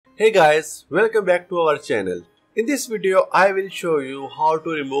Hey guys, welcome back to our channel. In this video, I will show you how to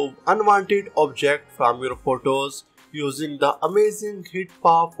remove unwanted object from your photos using the amazing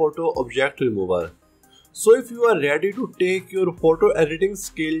Hitpaw photo object remover. So if you are ready to take your photo editing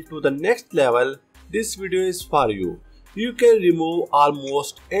skill to the next level, this video is for you. You can remove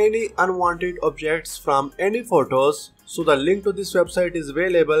almost any unwanted objects from any photos. So the link to this website is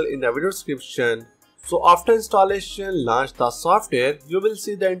available in the video description. So after installation, launch the software, you will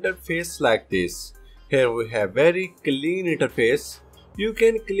see the interface like this. Here we have very clean interface. You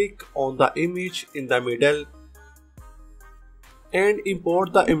can click on the image in the middle and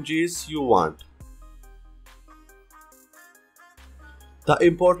import the images you want. The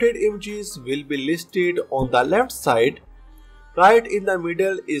imported images will be listed on the left side. Right in the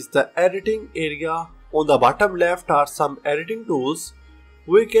middle is the editing area. On the bottom left are some editing tools.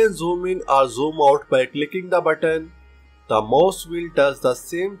 We can zoom in or zoom out by clicking the button. The mouse wheel does the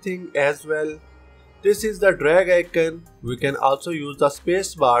same thing as well. This is the drag icon. We can also use the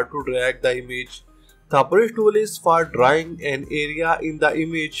space bar to drag the image. The brush tool is for drawing an area in the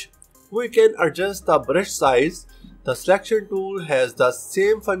image. We can adjust the brush size. The selection tool has the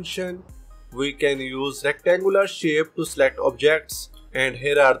same function. We can use rectangular shape to select objects. And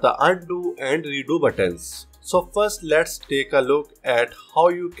here are the undo and redo buttons. So first let's take a look at how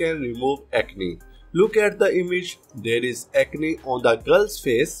you can remove acne. Look at the image, there is acne on the girl's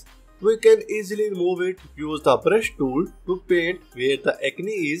face. We can easily remove it. Use the brush tool to paint where the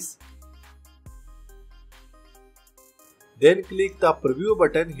acne is. Then click the preview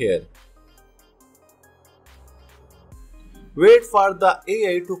button here. Wait for the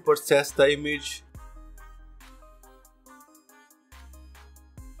AI to process the image.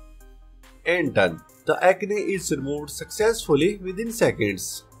 And done. The acne is removed successfully within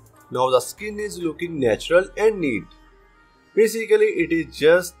seconds. Now the skin is looking natural and neat. Basically, it is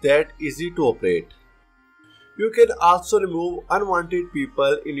just that easy to operate. You can also remove unwanted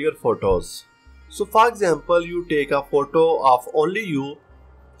people in your photos. So for example, you take a photo of only you,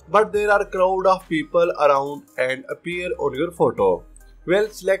 but there are a crowd of people around and appear on your photo. Well,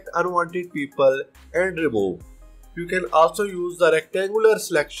 select unwanted people and remove. You can also use the rectangular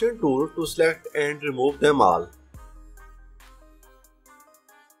selection tool to select and remove them all.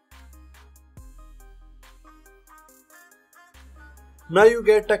 Now you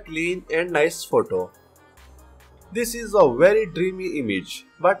get a clean and nice photo. This is a very dreamy image,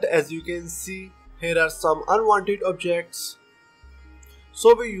 but as you can see, here are some unwanted objects.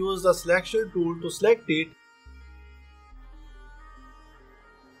 So we use the selection tool to select it.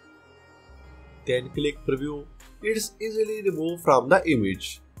 Then click preview. It is easily removed from the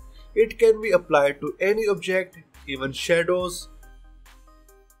image. It can be applied to any object, even shadows.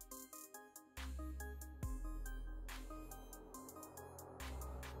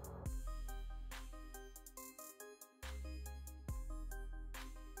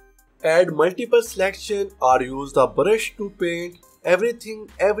 Add multiple selection or use the brush to paint everything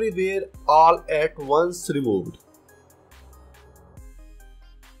everywhere all at once removed.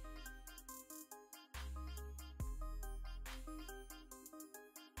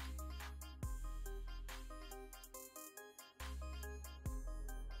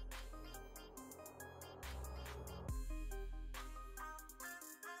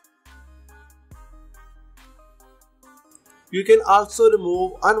 You can also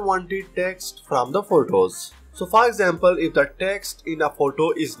remove unwanted text from the photos. So for example, if the text in a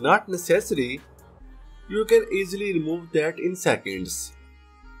photo is not necessary, you can easily remove that in seconds.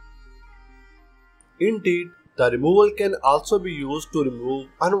 Indeed, the removal can also be used to remove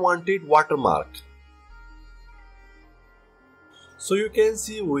unwanted watermark. So you can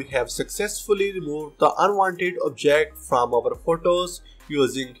see we have successfully removed the unwanted object from our photos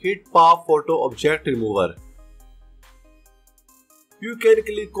using Hitpaw photo object remover. You can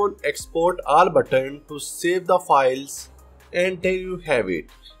click on Export All button to save the files, and there you have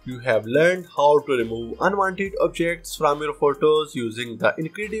it. You have learned how to remove unwanted objects from your photos using the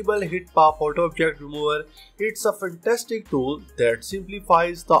incredible Hitpaw photo object remover. It's a fantastic tool that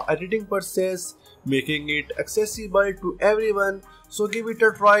simplifies the editing process, making it accessible to everyone. So give it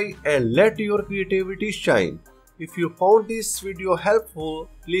a try and let your creativity shine. If you found this video helpful,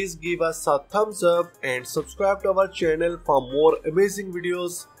 please give us a thumbs up and subscribe to our channel for more amazing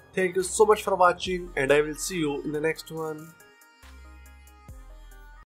videos. Thank you so much for watching, and I will see you in the next one.